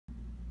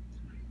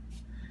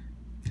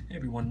Hey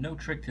everyone, no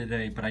trick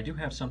today, but I do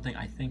have something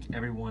I think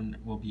everyone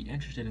will be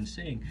interested in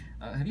seeing.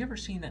 Have you ever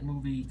seen that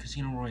movie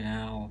Casino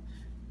Royale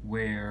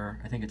where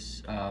I think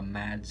it's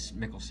Mads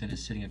Mikkelsen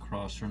is sitting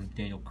across from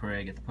Daniel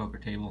Craig at the poker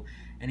table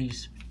and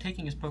he's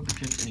taking his poker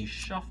chips and he's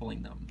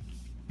shuffling them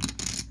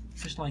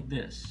just like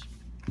this.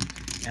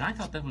 And I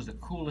thought that was the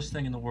coolest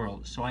thing in the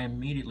world, so I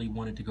immediately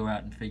wanted to go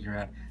out and figure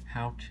out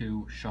how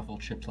to shuffle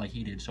chips like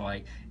he did. So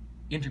I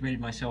integrated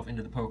myself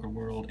into the poker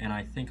world, and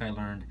I think I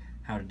learned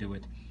how to do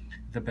it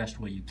the best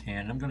way you can.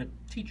 And I'm going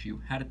to teach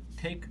you how to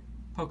take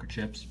poker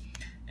chips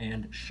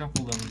and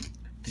shuffle them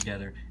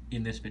together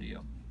in this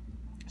video.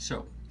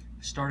 So,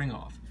 starting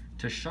off,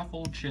 to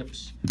shuffle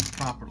chips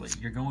properly,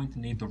 you're going to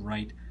need the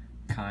right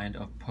kind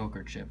of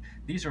poker chip.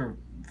 These are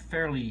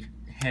fairly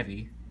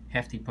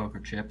hefty poker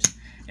chips,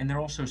 and they're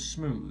also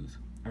smooth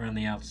around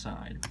the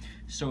outside.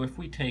 So if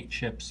we take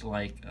chips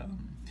like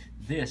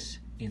this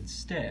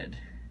instead,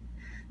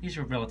 these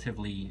are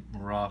relatively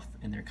rough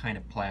and they're kind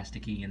of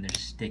plasticky and they're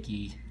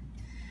sticky.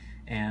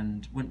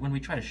 And when we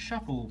try to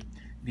shuffle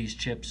these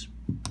chips,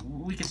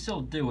 we can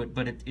still do it,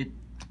 but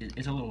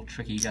it's a little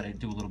tricky. You got to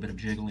do a little bit of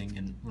jiggling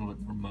and a little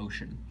bit more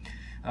motion.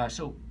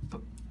 So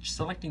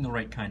selecting the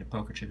right kind of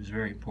poker chip is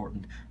very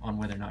important on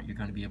whether or not you're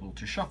going to be able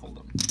to shuffle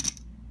them.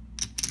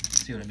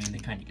 See what I mean? They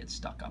kind of get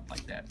stuck up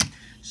like that.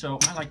 So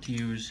I like to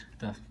use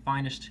the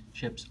finest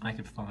chips I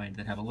could find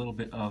that have a little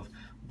bit of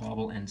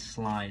wobble and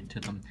slide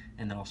to them,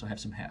 and that also have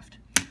some heft.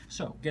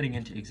 So getting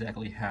into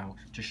exactly how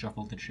to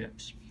shuffle the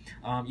chips.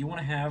 You want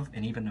to have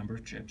an even number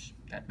of chips.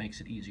 That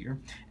makes it easier.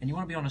 And you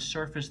want to be on a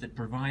surface that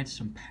provides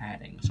some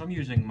padding. So I'm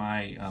using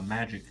my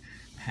Magic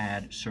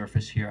Pad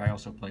surface here. I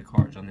also play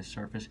cards on this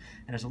surface,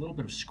 and there's a little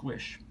bit of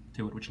squish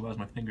to it, which allows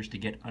my fingers to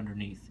get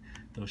underneath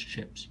those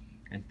chips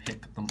and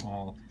pick them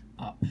all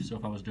up. So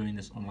if I was doing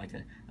this on like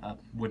a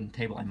wooden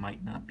table, I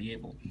might not be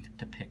able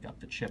to pick up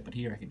the chip, but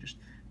here I can just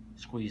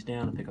squeeze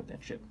down and pick up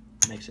that chip.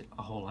 It makes it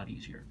a whole lot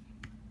easier.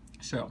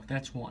 So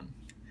that's one.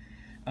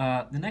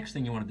 The next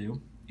thing you want to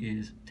do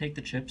is take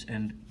the chips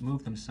and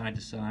move them side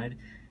to side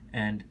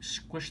and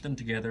squish them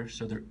together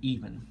so they're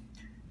even,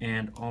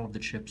 and all of the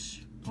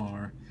chips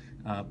are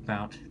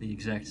about the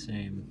exact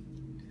same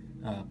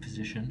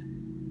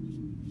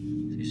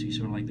position. So you see,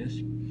 sort of like this.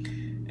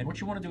 And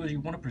what you want to do is you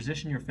want to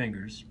position your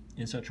fingers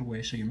in such a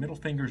way so your middle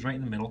finger is right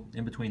in the middle,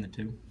 in between the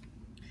two,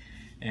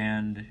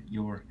 and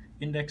your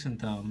index and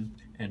thumb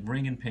and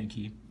ring and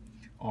pinky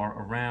are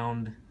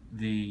around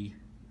the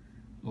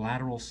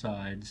lateral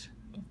sides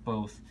of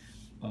both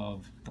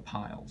of the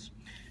piles.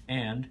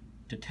 And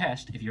to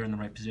test if you're in the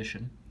right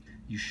position,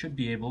 you should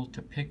be able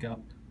to pick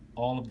up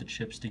all of the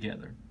chips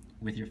together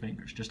with your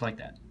fingers, just like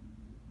that.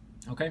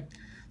 Okay?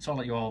 So I'll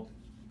let you all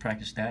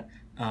practice that.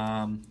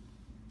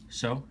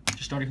 So,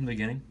 just starting from the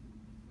beginning,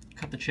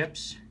 cut the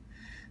chips,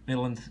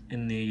 middle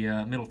in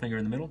the middle finger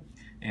in the middle,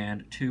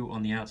 and 2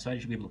 on the outside. You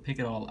should be able to pick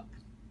it all up.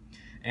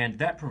 And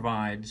that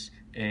provides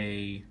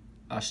a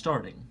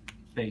starting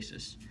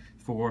basis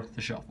for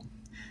the shuffle.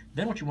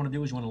 Then what you want to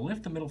do is you want to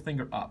lift the middle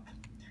finger up.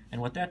 And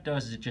what that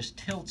does is it just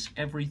tilts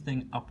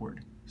everything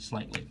upward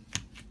slightly.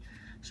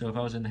 So if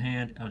I was in the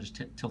hand, I'll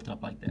just tilt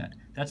up like that.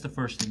 That's the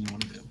first thing you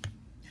want to do.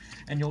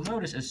 And you'll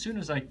notice as soon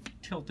as I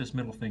tilt this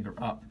middle finger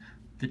up,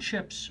 the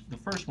chips, the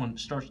first one,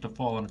 starts to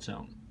fall on its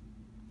own.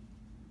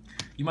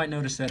 You might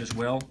notice that as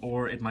well,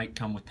 or it might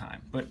come with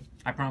time, but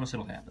I promise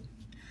it'll happen.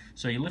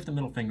 So you lift the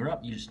middle finger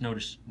up, you just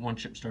notice one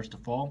chip starts to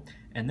fall,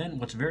 and then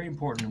what's very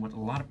important and what a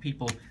lot of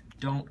people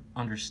don't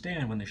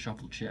understand when they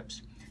shuffle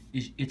chips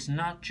is it's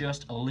not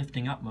just a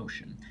lifting up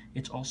motion,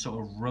 it's also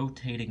a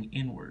rotating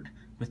inward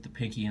with the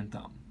pinky and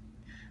thumb.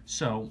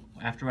 So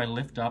after I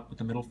lift up with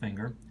the middle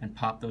finger and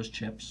pop those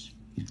chips,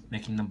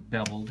 making them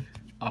beveled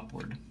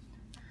upward,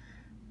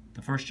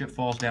 the first chip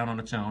falls down on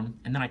its own,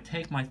 and then I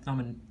take my thumb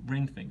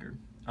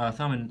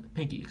and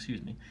pinky,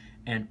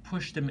 and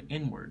push them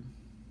inward,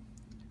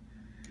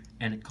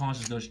 and it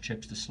causes those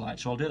chips to slide.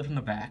 So I'll do that from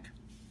the back,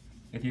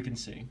 if you can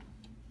see.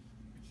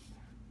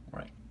 All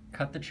right,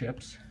 cut the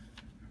chips,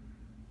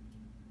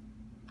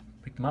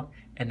 pick them up,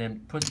 and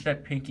then push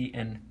that pinky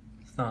and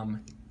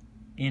thumb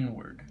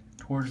inward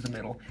towards the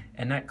middle,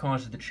 and that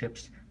causes the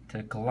chips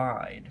to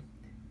glide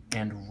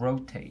and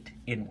rotate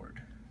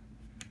inward.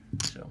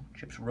 So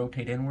chips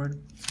rotate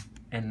inward,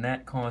 and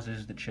that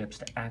causes the chips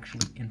to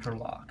actually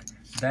interlock.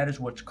 That is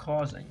what's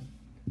causing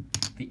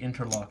the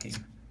interlocking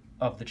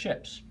of the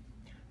chips,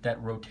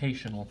 that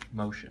rotational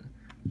motion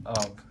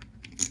of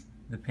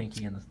the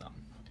pinky and the thumb.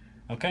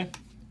 Okay?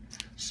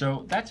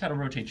 So that's how to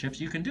rotate chips.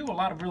 You can do a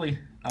lot of really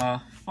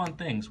fun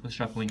things with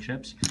shuffling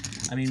chips.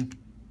 I mean,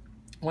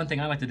 one thing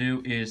I like to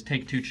do is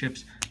take 2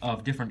 chips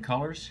of different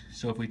colors.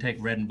 So if we take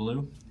red and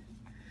blue,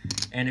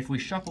 and if we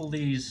shuffle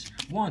these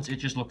once, it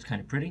just looks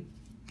kind of pretty.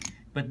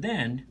 But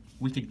then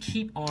we could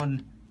keep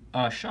on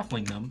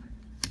shuffling them,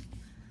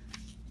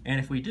 and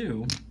if we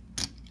do,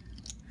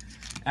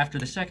 after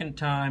the second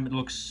time it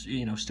looks,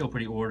 still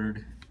pretty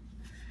ordered,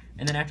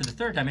 and then after the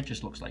third time it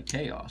just looks like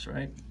chaos,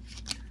 right?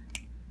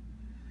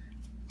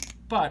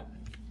 But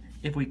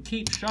if we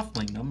keep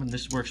shuffling them, and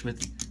this works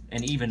with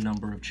an even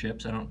number of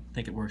chips. I don't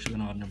think it works with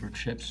an odd number of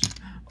chips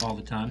all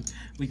the time.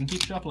 We can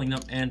keep shuffling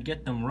them and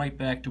get them right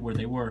back to where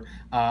they were.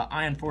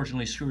 I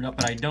unfortunately screwed up,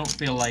 but I don't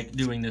feel like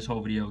doing this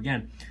whole video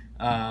again.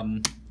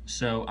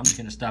 So I'm just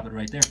going to stop it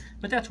right there.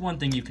 But that's one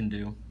thing you can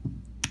do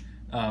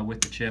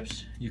with the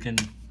chips. You can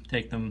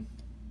take them,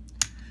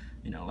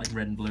 you know, like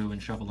red and blue,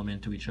 and shuffle them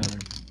into each other.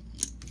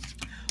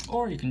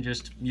 Or you can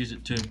just use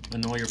it to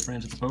annoy your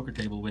friends at the poker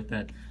table with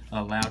that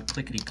loud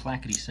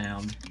clickety-clackety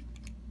sound,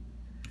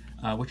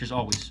 which is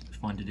always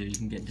fun to do. You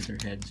can get into their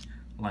heads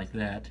like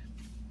that.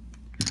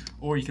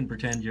 Or you can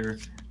pretend you're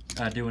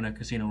doing a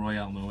Casino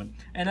Royale moment.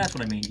 And that's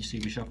what I mean. You see,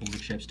 we shuffle the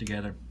chips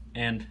together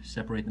and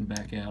separate them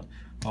back out.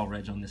 All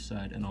reds on this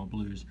side and all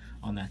blues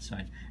on that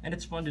side. And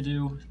it's fun to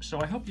do. So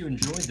I hope you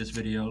enjoyed this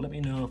video. Let me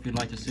know if you'd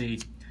like to see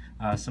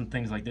some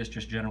things like this,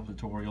 just general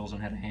tutorials on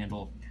how to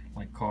handle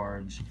like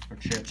cards or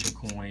chips or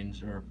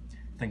coins or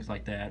things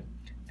like that.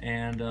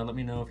 And let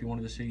me know if you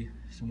wanted to see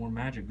some more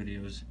magic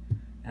videos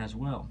as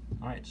well.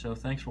 Alright, so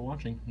thanks for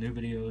watching. New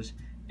videos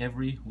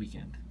every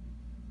weekend.